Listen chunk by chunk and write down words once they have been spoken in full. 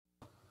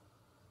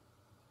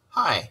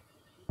Hi,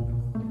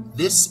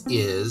 this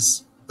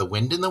is The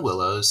Wind in the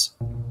Willows,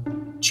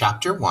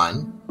 Chapter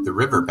 1, The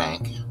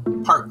Riverbank,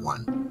 Part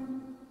 1.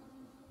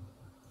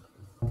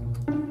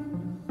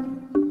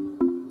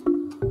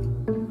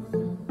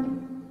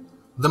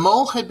 The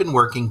mole had been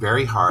working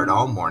very hard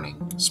all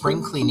morning,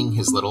 spring cleaning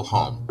his little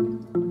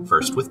home,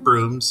 first with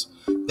brooms,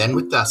 then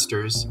with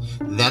dusters,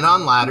 then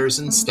on ladders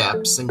and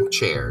steps and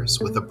chairs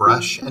with a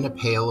brush and a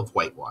pail of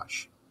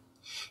whitewash.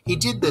 He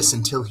did this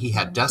until he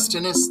had dust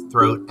in his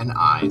throat and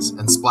eyes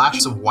and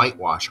splashes of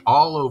whitewash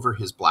all over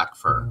his black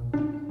fur.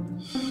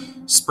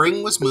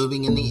 Spring was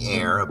moving in the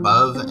air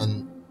above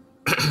and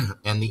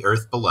the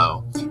earth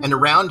below, and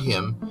around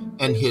him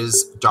and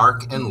his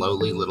dark and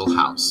lowly little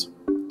house.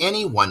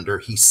 Any wonder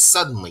he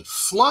suddenly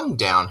flung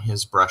down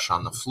his brush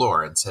on the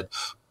floor and said,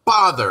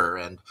 "Bother,"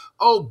 and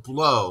 "Oh,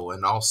 blow,"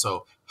 and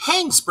also,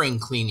 "Hang spring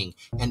cleaning,"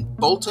 and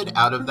bolted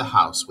out of the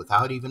house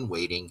without even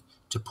waiting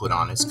to put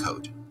on his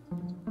coat.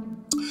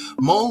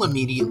 Mole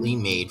immediately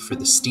made for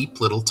the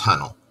steep little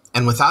tunnel,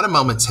 and without a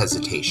moment's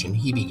hesitation,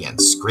 he began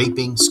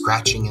scraping,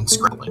 scratching, and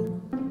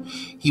scrabbling.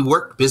 He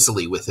worked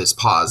busily with his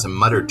paws and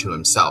muttered to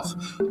himself,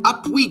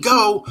 up we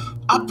go,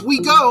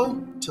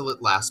 till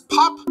at last,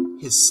 pop,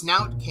 his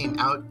snout came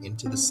out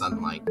into the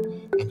sunlight,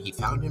 and he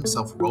found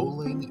himself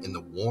rolling in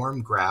the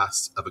warm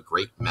grass of a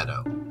great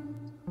meadow.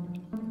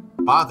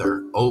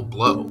 Bother, oh,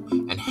 blow,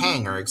 and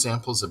hang are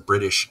examples of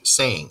British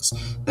sayings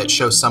that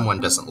show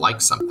someone doesn't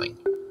like something.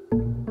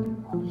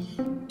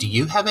 Do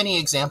you have any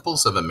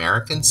examples of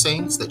American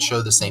sayings that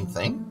show the same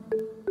thing?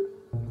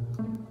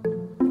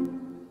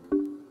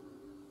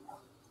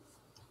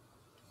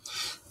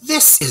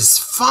 "This is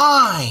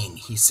fine,"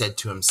 he said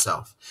to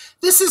himself.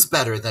 "This is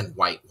better than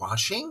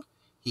whitewashing,"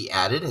 he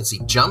added as he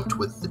jumped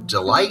with the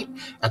delight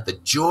at the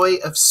joy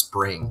of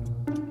spring.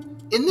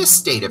 In this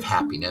state of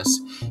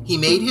happiness, he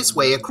made his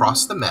way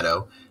across the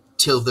meadow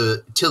till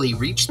he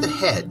reached the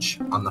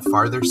hedge on the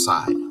farther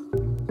side.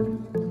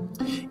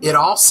 It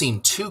all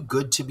seemed too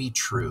good to be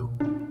true.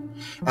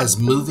 As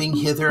moving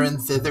hither and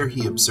thither,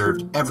 he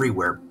observed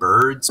everywhere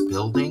birds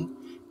building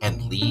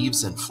and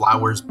leaves and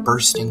flowers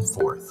bursting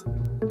forth.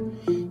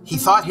 He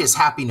thought his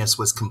happiness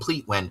was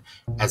complete when,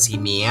 as he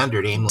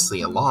meandered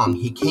aimlessly along,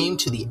 he came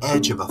to the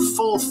edge of a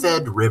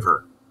full-fed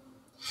river.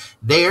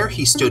 There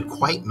he stood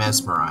quite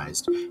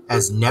mesmerized,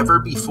 as never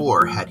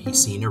before had he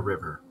seen a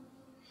river.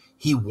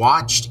 He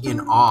watched in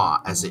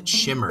awe as it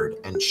shimmered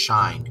and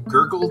shined,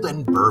 gurgled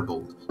and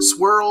burbled,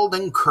 swirled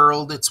and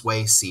curled its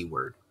way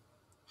seaward.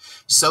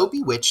 So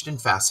bewitched and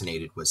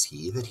fascinated was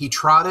he that he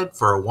trotted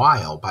for a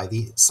while by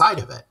the side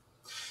of it.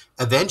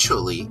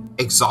 Eventually,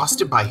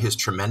 exhausted by his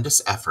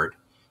tremendous effort,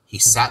 he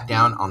sat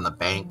down on the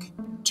bank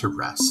to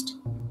rest.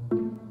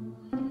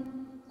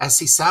 As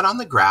he sat on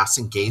the grass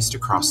and gazed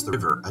across the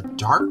river, a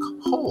dark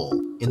hole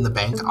in the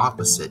bank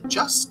opposite,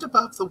 just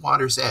above the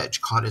water's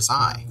edge, caught his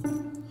eye.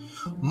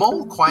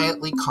 Mole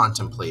quietly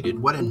contemplated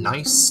what a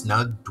nice,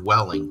 snug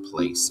dwelling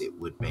place it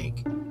would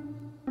make.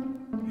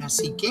 As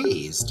he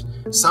gazed,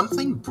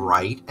 something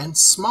bright and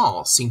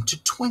small seemed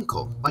to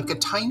twinkle like a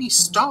tiny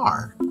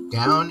star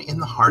down in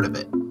the heart of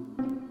it.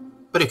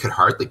 But it could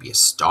hardly be a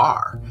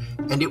star,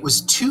 and it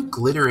was too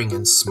glittering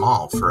and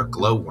small for a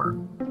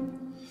glowworm.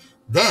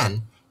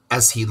 Then,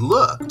 as he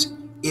looked,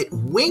 it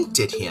winked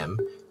at him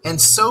and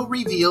so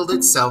revealed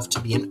itself to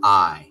be an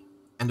eye,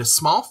 and a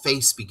small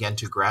face began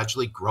to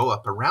gradually grow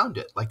up around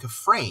it like a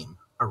frame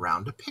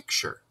around a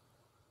picture.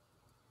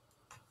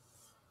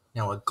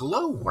 Now, a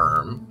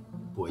glowworm,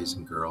 boys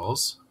and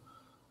girls,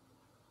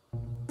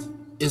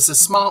 is a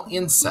small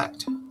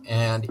insect,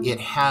 and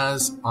it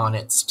has on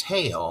its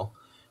tail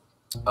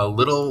a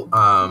little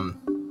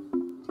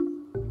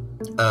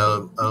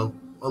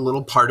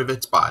part of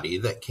its body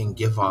that can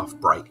give off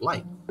bright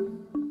light.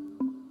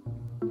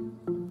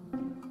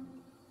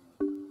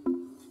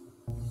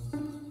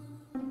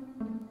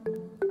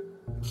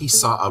 He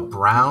saw a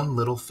brown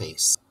little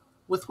face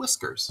with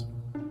whiskers,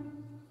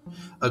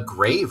 a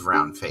grave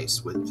round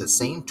face with the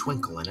same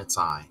twinkle in its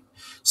eye,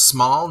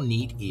 small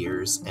neat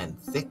ears, and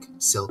thick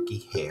silky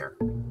hair.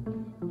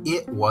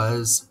 It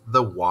was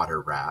the water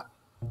rat.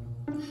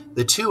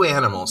 The two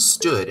animals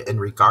stood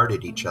and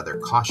regarded each other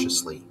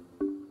cautiously.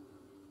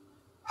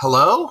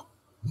 "Hello,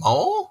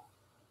 Mole?"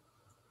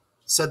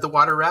 said the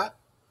water rat.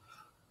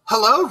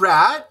 "Hello,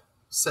 Rat,"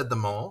 said the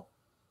mole.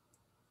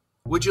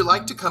 "Would you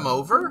like to come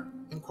over?"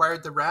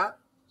 inquired the rat.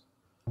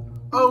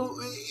 "Oh,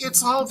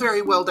 it's all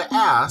very well to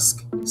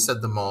ask,"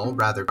 said the mole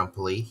rather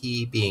grumpily,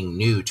 he being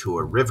new to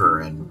a river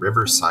and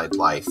riverside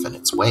life and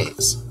its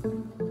ways.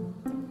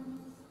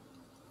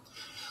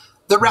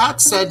 The rat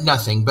said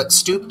nothing, but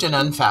stooped and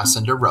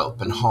unfastened a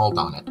rope and hauled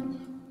on it,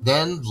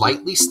 then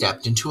lightly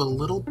stepped into a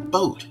little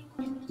boat,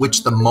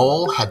 which the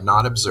mole had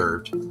not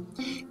observed.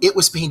 It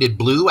was painted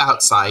blue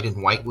outside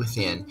and white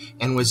within,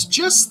 and was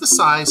just the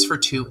size for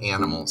two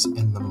animals,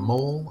 and the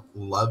mole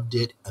loved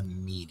it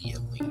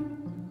immediately.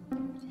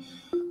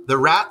 The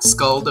rat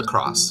sculled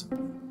across.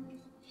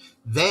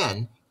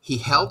 Then he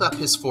held up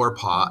his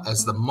forepaw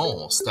as the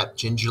mole stepped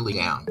gingerly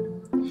down.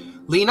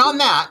 "Lean on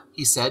that,"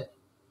 he said.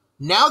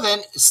 Now then,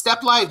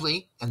 step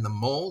lively, and the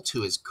mole,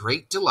 to his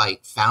great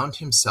delight, found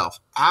himself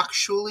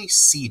actually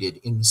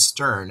seated in the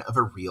stern of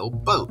a real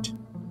boat.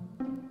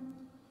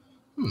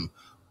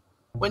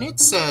 When it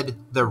said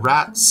the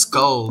rat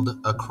sculled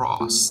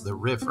across the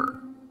river,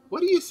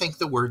 what do you think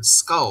the word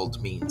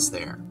sculled means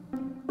there?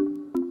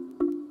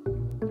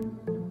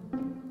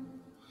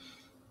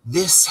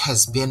 This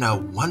has been a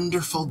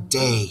wonderful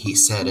day, he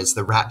said as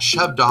the rat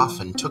shoved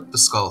off and took the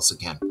sculls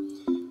again.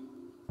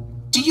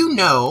 Do you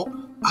know,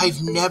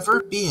 I've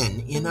never been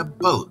in a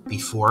boat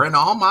before in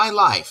all my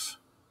life.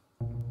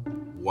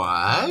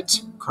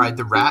 What? Cried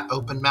the rat,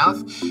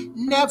 open-mouthed.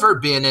 Never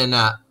been in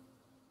a...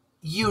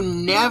 You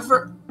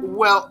never...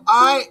 Well,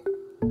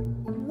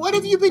 What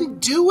have you been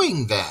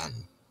doing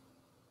then?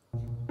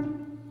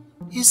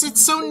 Is it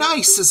so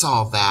nice as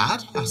all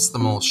that? Asked the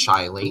mole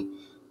shyly,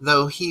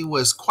 though he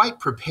was quite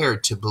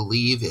prepared to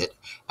believe it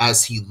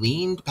as he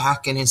leaned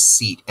back in his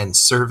seat and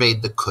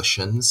surveyed the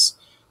cushions,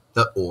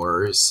 the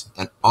oars,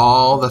 and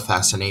all the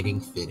fascinating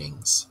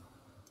fittings.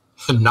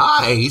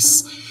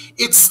 Nice?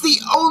 It's the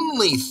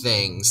only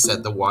thing,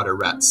 said the water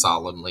rat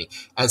solemnly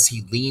as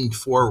he leaned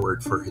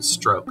forward for his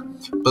stroke.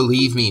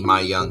 Believe me,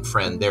 my young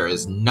friend, there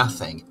is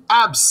nothing,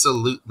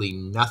 absolutely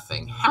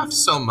nothing, half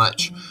so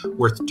much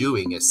worth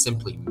doing as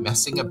simply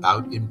messing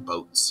about in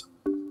boats.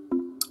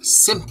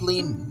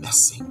 Simply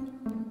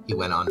messing, he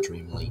went on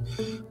dreamily,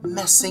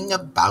 messing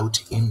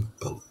about in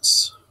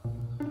boats.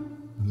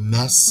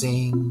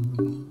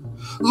 Messing.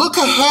 Look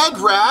ahead,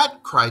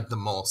 rat, cried the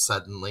mole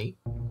suddenly.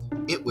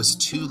 It was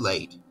too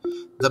late.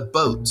 The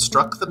boat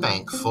struck the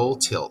bank full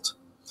tilt.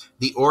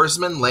 The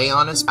oarsman lay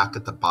on his back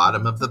at the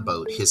bottom of the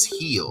boat, his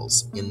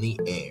heels in the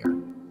air.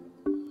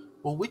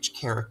 Well, which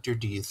character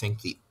do you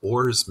think the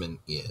oarsman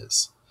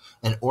is?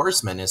 An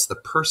oarsman is the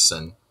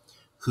person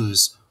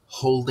who's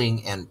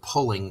holding and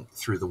pulling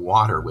through the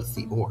water with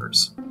the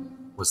oars.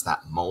 Was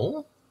that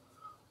mole?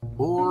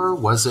 Or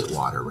was it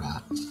water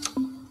rat?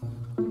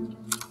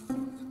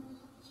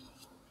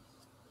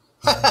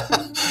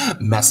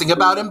 Messing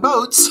about in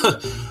boats,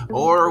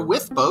 or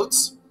with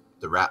boats,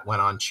 the rat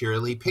went on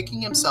cheerily,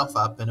 picking himself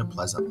up in a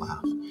pleasant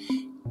laugh.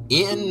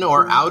 In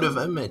or out of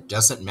him, it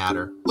doesn't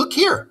matter. Look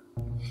here.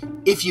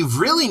 If you've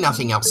really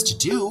nothing else to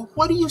do,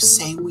 what do you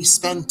say we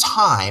spend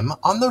time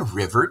on the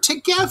river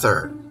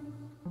together?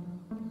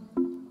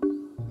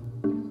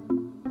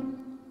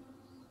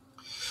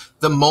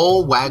 The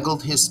mole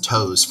waggled his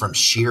toes from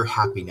sheer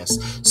happiness,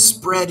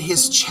 spread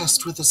his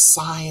chest with a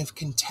sigh of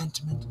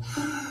contentment,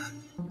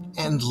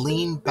 and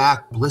leaned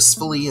back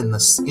blissfully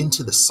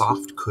into the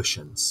soft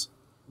cushions.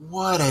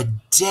 What a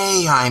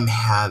day I'm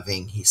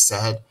having, he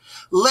said.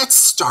 Let's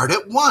start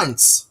at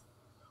once.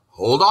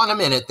 Hold on a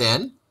minute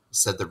then,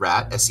 said the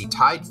rat as he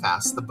tied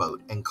fast the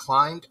boat and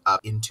climbed up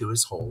into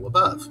his hole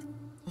above.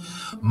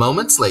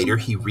 Moments later,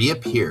 he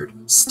reappeared,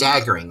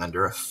 staggering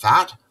under a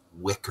fat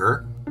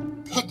wicker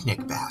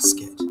picnic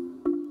basket.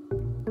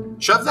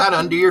 Shove that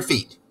under your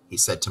feet, he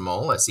said to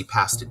Mole as he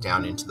passed it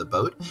down into the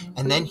boat,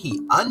 and then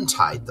he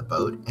untied the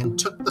boat and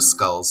took the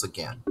sculls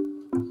again.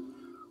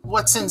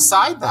 What's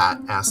inside that?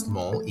 Asked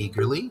Mole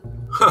eagerly.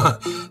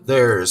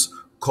 There's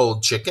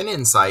cold chicken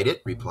inside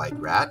it,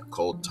 replied Rat.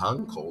 Cold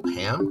tongue, cold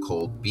ham,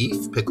 cold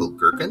beef, pickled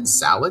gherkins,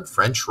 salad,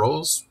 French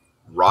rolls,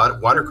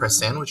 watercress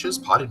sandwiches,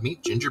 potted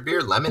meat, ginger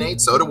beer, lemonade,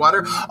 soda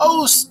water.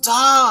 Oh,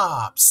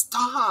 stop,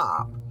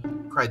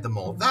 cried the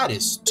Mole. That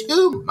is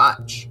too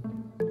much.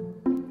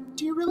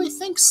 Do you really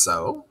think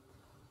so?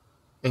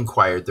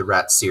 Inquired the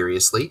Rat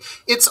seriously.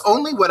 It's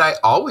only what I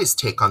always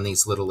take on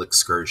these little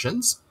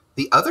excursions.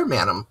 The other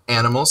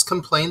animals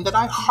complain that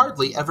I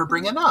hardly ever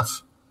bring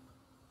enough.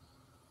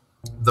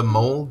 The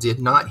Mole did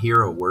not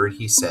hear a word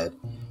he said.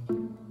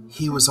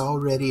 He was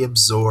already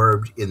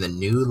absorbed in the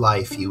new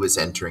life he was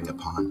entering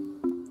upon.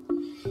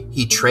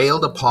 He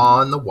trailed a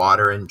paw in the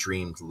water and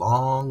dreamed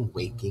long,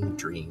 waking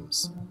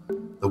dreams.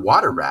 The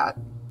water rat,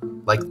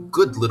 like the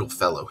good little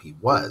fellow he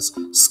was,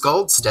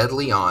 sculled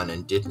steadily on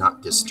and did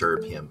not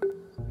disturb him.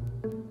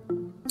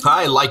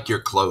 I like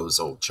your clothes,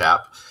 old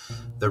chap,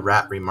 the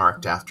rat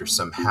remarked after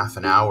some half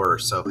an hour or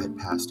so had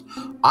passed.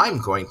 I'm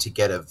going to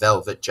get a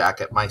velvet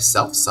jacket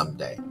myself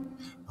someday.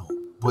 Oh,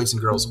 boys and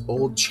girls,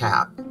 old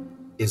chap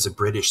is a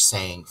British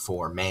saying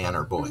for man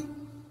or boy.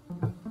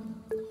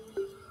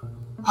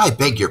 I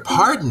beg your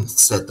pardon,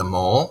 said the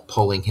Mole,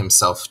 pulling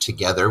himself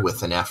together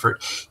with an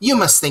effort. You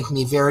must think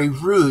me very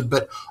rude,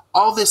 but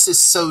all this is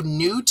so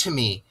new to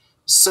me.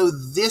 So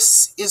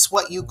this is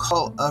what you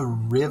call a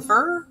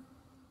river?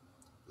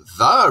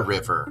 The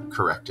river,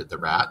 corrected the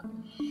Rat.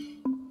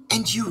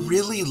 And you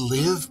really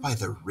live by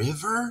the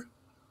river?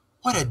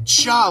 What a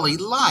jolly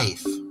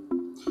life!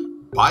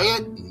 By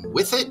it, and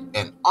with it,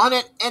 and on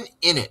it, and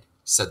in it,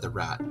 said the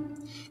Rat.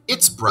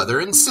 It's brother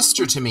and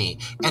sister to me,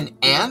 and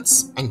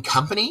aunts, and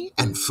company,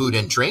 and food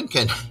and drink,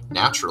 and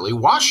naturally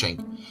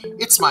washing.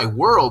 It's my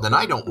world, and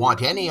I don't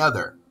want any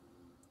other.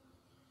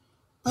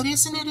 But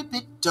isn't it a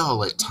bit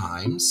dull at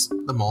times?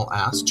 The Mole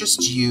asked.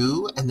 Just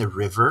you and the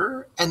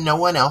river, and no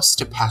one else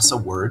to pass a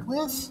word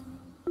with?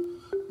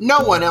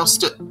 No one else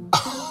to...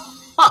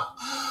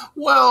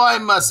 Well, I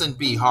mustn't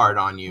be hard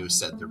on you,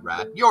 said the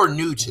rat. You're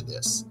new to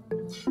this.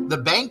 The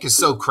bank is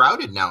so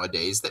crowded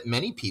nowadays that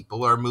many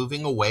people are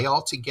moving away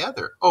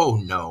altogether. Oh,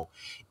 no,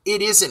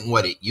 it isn't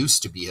what it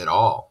used to be at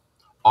all.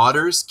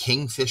 Otters,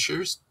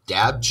 kingfishers,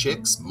 dab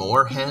chicks,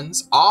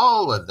 moorhens,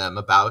 all of them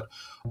about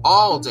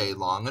all day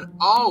long and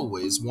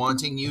always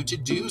wanting you to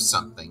do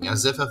something,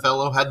 as if a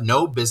fellow had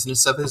no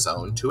business of his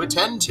own to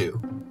attend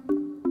to.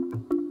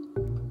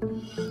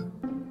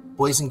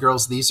 Boys and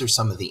girls, these are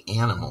some of the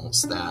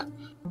animals that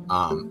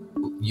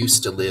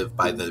used to live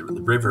by the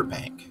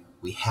riverbank.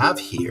 We have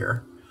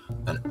here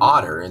an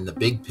otter in the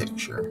big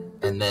picture,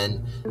 and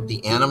then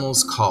the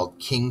animals called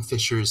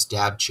kingfishers,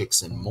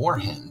 dabchicks, and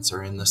moorhens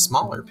are in the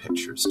smaller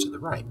pictures to the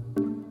right.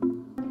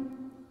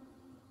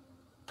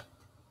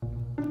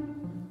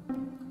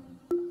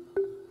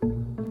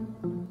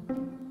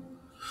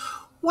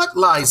 What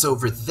lies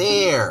over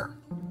there?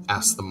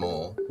 Asked the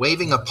mole,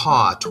 waving a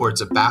paw towards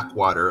a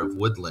backwater of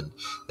woodland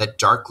that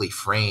darkly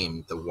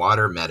framed the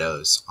water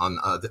meadows on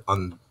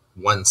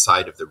one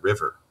side of the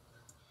river.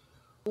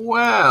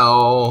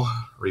 Well,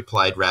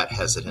 replied Rat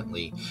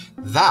hesitantly,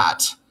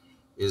 that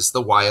is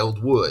the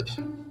wild wood.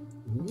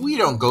 We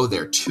don't go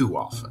there too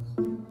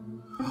often.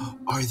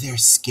 Are there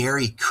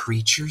scary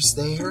creatures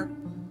there?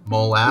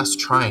 Mole asked,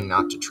 trying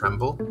not to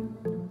tremble.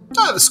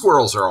 The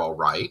squirrels are all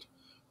right,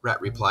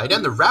 Rat replied,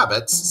 and the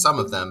rabbits, some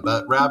of them,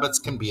 but rabbits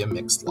can be a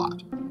mixed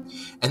lot.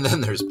 And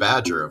then there's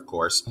Badger, of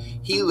course.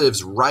 He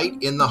lives right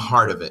in the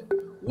heart of it.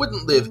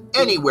 Wouldn't live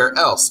anywhere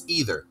else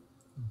either.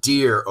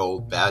 Dear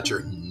old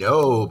Badger,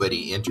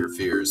 nobody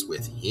interferes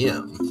with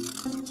him.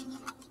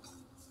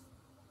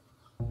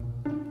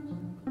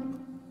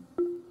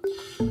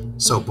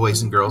 So,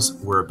 boys and girls,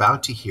 we're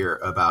about to hear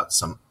about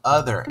some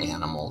other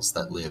animals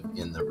that live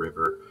in the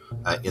river,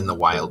 in the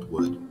wild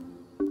wood.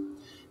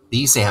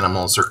 These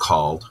animals are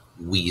called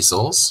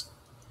weasels,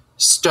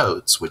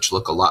 stoats, which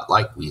look a lot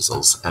like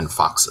weasels, and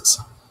foxes.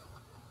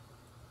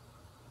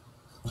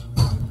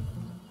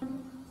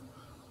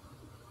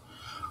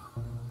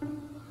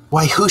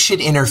 Why, who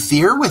should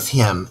interfere with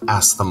him?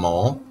 Asked the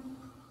mole.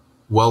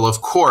 Well,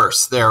 of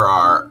course, there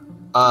are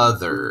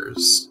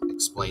others,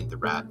 explained the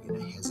rat in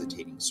a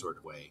hesitating sort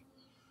of way.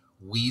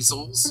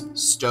 Weasels,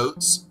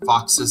 stoats,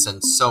 foxes,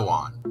 and so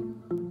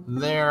on.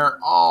 They're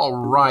all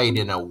right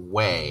in a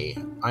way.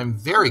 I'm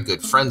very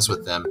good friends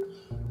with them,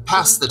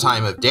 past the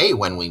time of day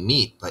when we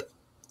meet, but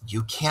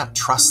you can't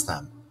trust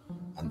them,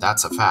 and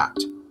that's a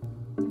fact.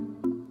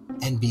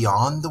 And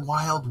beyond the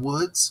wild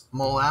woods?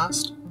 Mole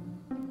asked.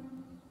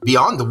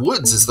 Beyond the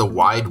woods is the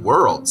wide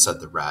world,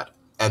 said the rat,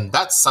 and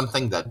that's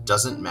something that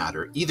doesn't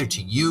matter either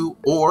to you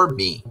or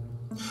me.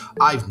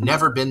 I've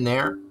never been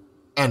there,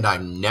 and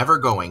I'm never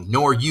going,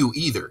 nor you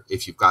either,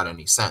 if you've got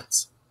any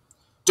sense.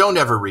 Don't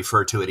ever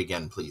refer to it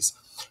again, please.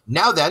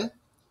 Now then,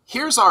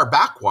 here's our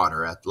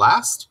backwater at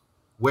last,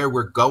 where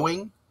we're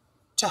going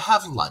to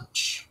have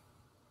lunch.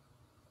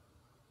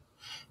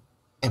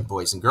 And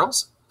boys and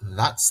girls,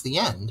 that's the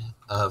end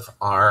of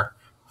our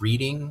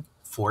reading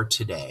for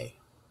today.